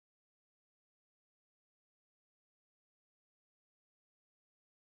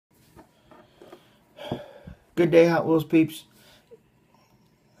Good day, Hot Wheels peeps.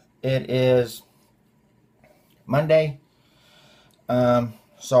 It is Monday.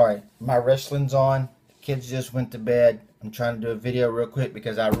 Sorry, my wrestling's on. The kids just went to bed. I'm trying to do a video real quick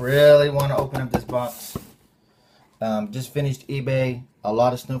because I really want to open up this box. Just finished eBay. A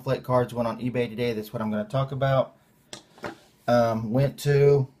lot of Snowflake cards went on eBay today. That's what I'm going to talk about. Went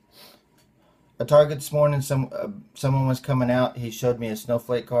to a Target this morning. Someone was coming out. He showed me a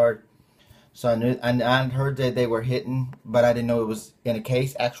Snowflake card. So I heard that they were hitting, but I didn't know it was in a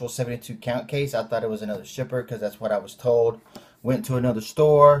case, actual 72 count case. I thought it was another shipper because that's what I was told. Went to another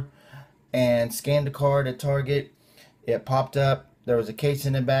store and scanned the card at Target. It popped up. There was a case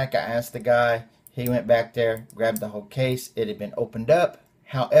in the back. I asked the guy. He went back there, grabbed the whole case. It had been opened up.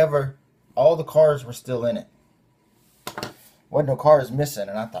 However, all the cards were still in it. Wasn't no cards missing,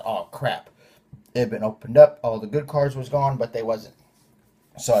 and I thought, oh crap. It had been opened up. All the good cards was gone, but they wasn't.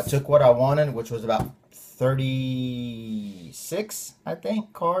 So I took what I wanted, which was about 36, I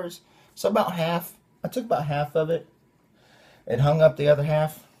think, cards. So about half. I took about half of it and hung up the other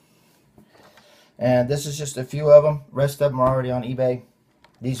half. And this is just a few of them. Rest of them are already on eBay.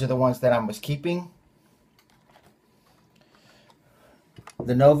 These are the ones that I was keeping.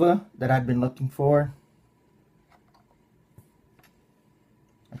 The Nova that I've been looking for.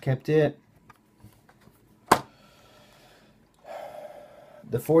 I kept it.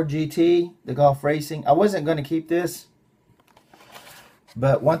 The Ford GT, the Golf Racing. I wasn't going to keep this,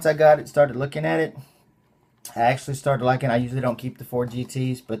 but once I got it, started looking at it, I actually started liking it. I usually don't keep the Ford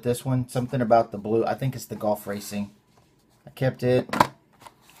GTs, but this one, something about the blue. I think it's the Golf Racing. I kept it.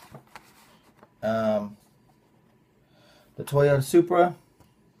 The Toyota Supra.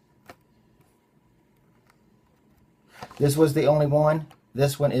 This was the only one.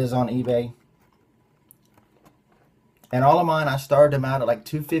 This one is on eBay. And all of mine, I started them out at like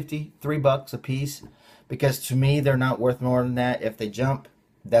 $2.50, $3 a piece, because to me, they're not worth more than that. If they jump,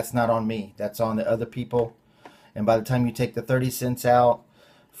 that's not on me. That's on the other people. And by the time you take the 30 cents out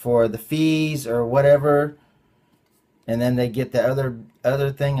for the fees or whatever, and then they get the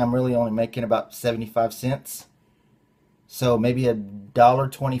other thing, I'm really only making about 75 cents. So maybe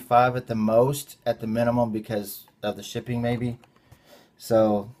 $1.25 at the most, at the minimum, because of the shipping maybe.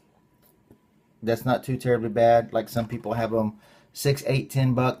 So that's not too terribly bad. Like some people have them $6, $8,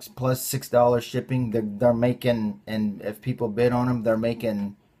 $10 plus $6 shipping. They're making, and if people bid on them, they're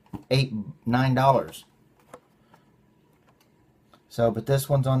making $8, $9. So, but this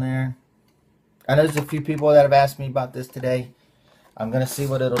one's on there. I know there's a few people that have asked me about this today. I'm gonna see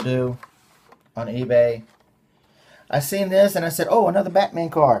what it'll do on eBay. I seen this and I said, oh, another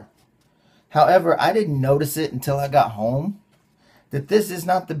Batman car. However, I didn't notice it until I got home, that this is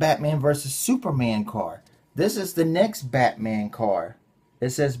not the Batman versus Superman car. This is the next Batman car. It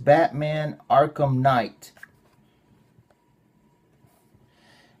says Batman Arkham Knight.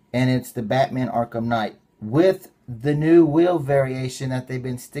 And it's the Batman Arkham Knight with the new wheel variation that they've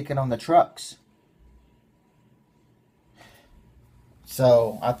been sticking on the trucks.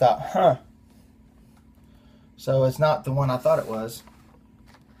 So I thought, huh. So it's not the one I thought it was.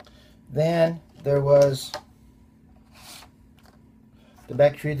 Then there was the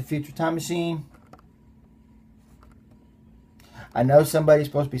Back to the Future Time Machine. I know somebody's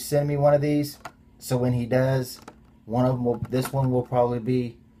supposed to be sending me one of these, so when he does, one of them will. This one will probably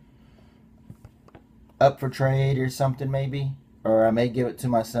be up for trade or something, maybe, or I may give it to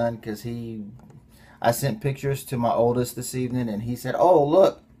my son because I sent pictures to my oldest this evening, and he said, "Oh,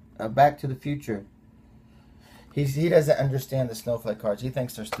 look, Back to the Future." He doesn't understand the Snowflake cards. He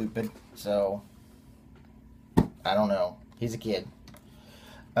thinks they're stupid. So I don't know. He's a kid.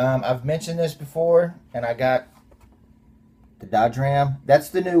 I've mentioned this before, and I got the Dodge Ram. That's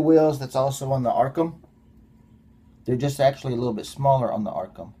the new wheels that's also on the Arkham. They're just actually a little bit smaller on the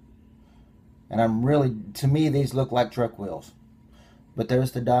Arkham. And to me, these look like truck wheels. But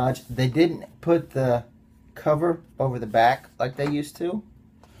there's the Dodge. They didn't put the cover over the back like they used to.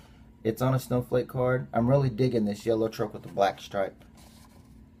 It's on a Snowflake card. I'm really digging this yellow truck with the black stripe.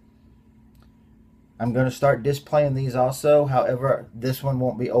 I'm going to start displaying these also. However, this one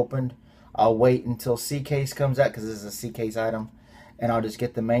won't be opened. I'll wait until C-Case comes out because this is a C-Case item. And I'll just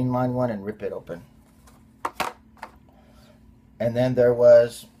get the mainline one and rip it open. And then there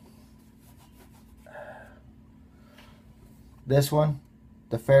was this one,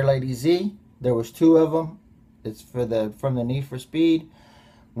 the Fairlady Z. There was two of them. It's from the Need for Speed.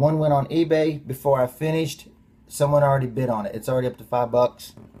 One went on eBay before I finished. Someone already bid on it. It's already up to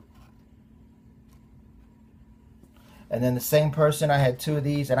 $5. And then the same person, I had two of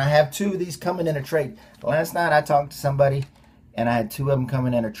these, and I have two of these coming in a trade. Last night I talked to somebody, and I had 2 of them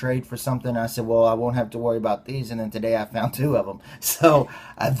coming in a trade for something. And I said, well, I won't have to worry about these. And then today I found 2 of them. So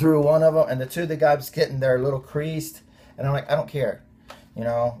I threw 1 of them, and the 2 that I was getting, they're a little creased. And I'm like, I don't care. You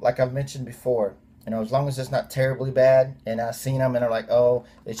know, like I've mentioned before, you know, as long as it's not terribly bad. And I've seen them, and they're like, oh,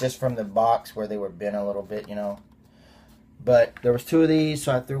 it's just from the box where they were bent a little bit, you know. But there was 2 of these,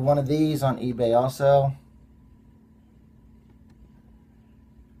 so I threw 1 of these on eBay also.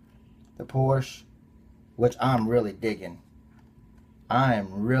 The Porsche, which I'm really digging. I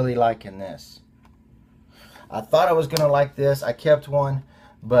am really liking this. I thought I was going to like this. I kept one,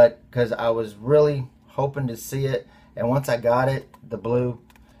 but because I was really hoping to see it. And once I got it, the blue,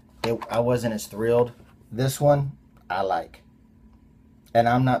 I wasn't as thrilled. This one, I like. And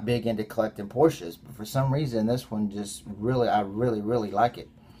I'm not big into collecting Porsches, but for some reason, this one just really, I really like it.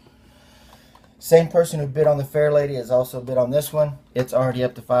 Same person who bid on the Fair Lady has also bid on this one. It's already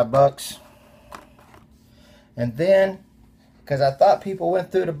up to $5. And then, because I thought people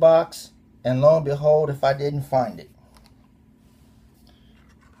went through the box, and lo and behold, if I didn't find it.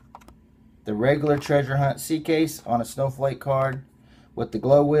 The regular treasure hunt sea case on a Snowflake card with the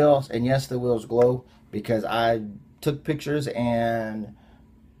glow wheels. And yes, the wheels glow because I took pictures and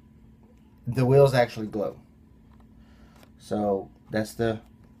the wheels actually glow. So that's the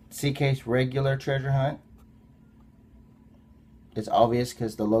sea case regular treasure hunt. It's obvious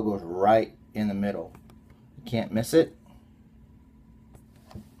because the logo is right in the middle. You can't miss it.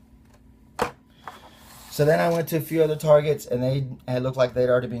 So then I went to a few other Targets, and they had looked like they'd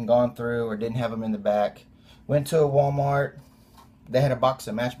already been gone through or didn't have them in the back. Went to a Walmart. They had a box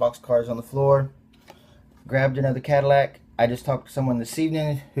of Matchbox cards on the floor. Grabbed another Cadillac. I just talked to someone this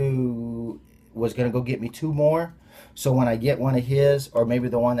evening who was going to go get me 2 more. So when I get one of his, or maybe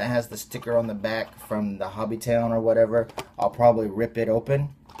the one that has the sticker on the back from the Hobbytown or whatever, I'll probably rip it open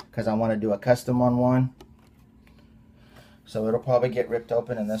because I want to do a custom on one. So it'll probably get ripped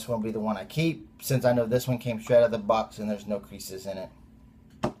open, and this one will be the one I keep, since I know this one came straight out of the box and there's no creases in it.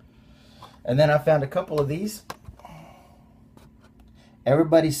 And then I found a couple of these.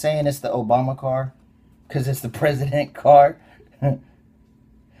 Everybody's saying it's the Obama car because it's the president car.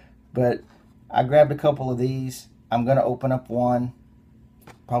 But I grabbed a couple of these. I'm going to open up one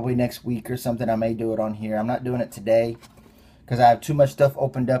probably next week or something. I may do it on here. I'm not doing it today because I have too much stuff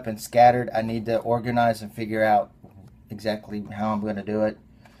opened up and scattered. I need to organize and figure out exactly how I'm going to do it.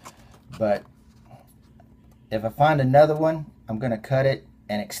 But if I find another one, I'm going to cut it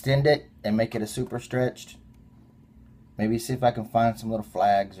and extend it and make it a super stretched. Maybe see if I can find some little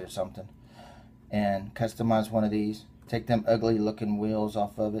flags or something and customize one of these. Take them ugly looking wheels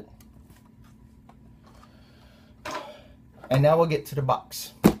off of it. And now we'll get to the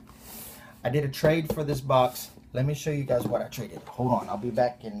box. I did a trade for this box. Let me show you guys what I traded. Hold on, I'll be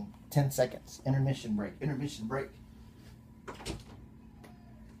back in 10 seconds. Intermission break, intermission break.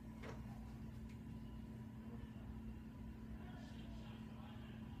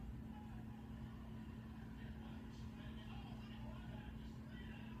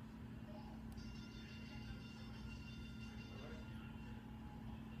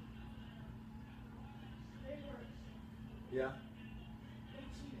 Yeah.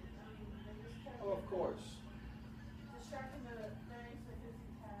 Oh, of course.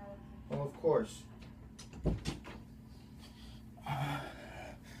 Oh, of course.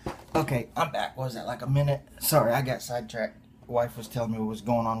 Okay, I'm back. What was that, like a minute? Sorry, I got sidetracked. Wife was telling me what was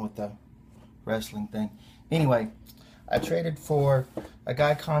going on with the wrestling thing. Anyway, I traded for a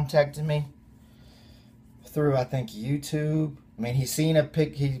guy contacted me through, I think, YouTube. I mean, he's seen a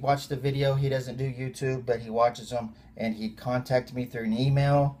pic, he watched the video. He doesn't do YouTube, but he watches them. And he contacted me through an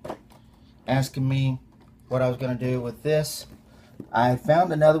email asking me what I was going to do with this. I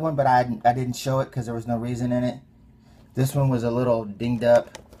found another one, but I didn't show it because there was no reason in it. This one was a little dinged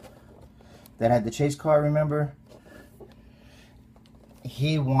up that had the chase car, remember?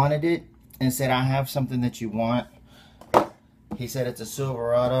 He wanted it and said, I have something that you want. He said it's a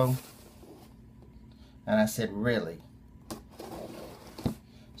Silverado. And I said, really?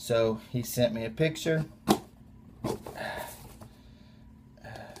 So he sent me a picture.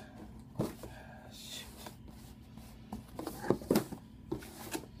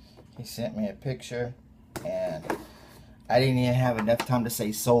 He sent me a picture, and I didn't even have enough time to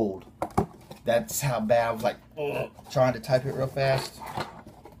say sold. That's how bad I was, like, trying to type it real fast.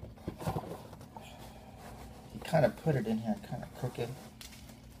 He kind of put it in here kind of crooked.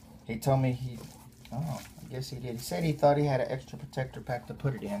 He told me I guess he did. He said he thought he had an extra protector pack to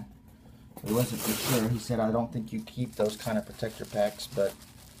put it in. He wasn't for sure. He said, I don't think you keep those kind of protector packs, but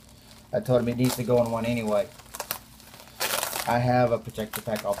I told him it needs to go in one anyway. I have a protector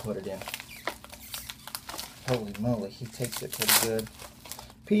pack, I'll put it in. Holy moly, he takes it pretty good.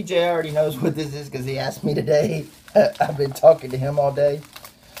 PJ already knows what this is because he asked me today. I've been talking to him all day.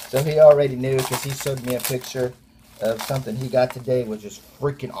 So he already knew because he showed me a picture of something he got today, which is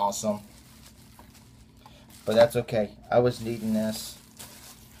freaking awesome. But that's okay. I was needing this.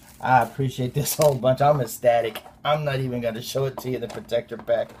 I appreciate this whole bunch. I'm ecstatic. I'm not even going to show it to you in the protector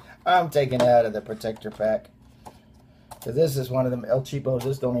pack. I'm taking it out of the protector pack. Because this is one of them El Cheapos.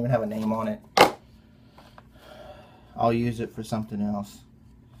 This don't even have a name on it. I'll use it for something else.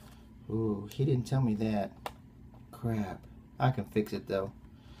 Ooh, he didn't tell me that. Crap. I can fix it though.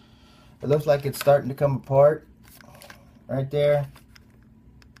 It looks like it's starting to come apart. Right there.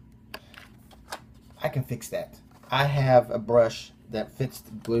 I can fix that. I have a brush that fits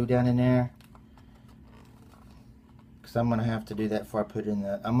the glue down in there. Because I'm going to have to do that before I put it in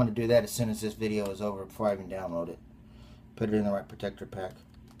the... I'm going to do that as soon as this video is over, before I even download it. Put it in the right protector pack.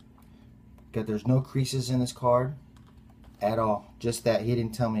 Because there's no creases in this card at all. Just that. He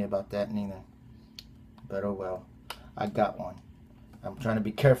didn't tell me about that neither. But oh well. I got one. I'm trying to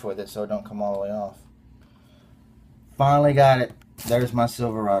be careful with it so it don't come all the way off. Finally got it. There's my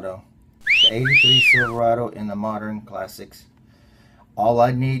Silverado. The 83 Silverado in the Modern Classics. All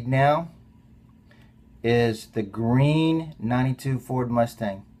I need now is the green 92 Ford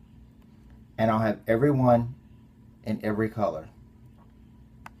Mustang. And I'll have every one in every color.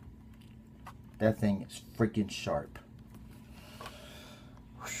 That thing is freaking sharp.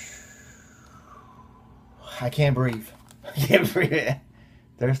 I can't breathe. I can't breathe.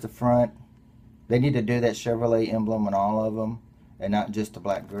 There's the front. They need to do that Chevrolet emblem on all of them and not just the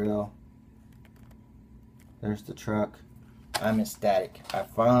black grill. There's the truck. I'm ecstatic. I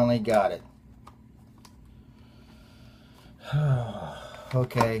finally got it.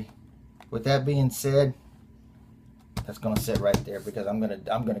 Okay. With that being said, that's gonna sit right there because I'm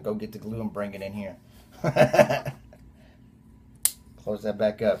gonna go get the glue and bring it in here. Close that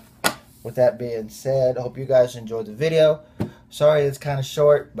back up. With that being said, I hope you guys enjoyed the video. Sorry it's kind of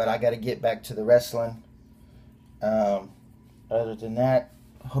short, but I got to get back to the wrestling. Other than that,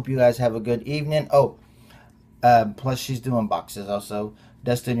 hope you guys have a good evening. Oh, plus she's doing boxes also.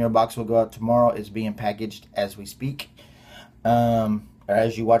 Dustin, your box will go out tomorrow. It's being packaged as we speak.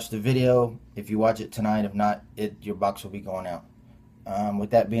 As you watch the video, if you watch it tonight, if not, your box will be going out. With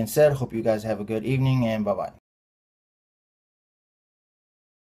that being said, hope you guys have a good evening and bye-bye.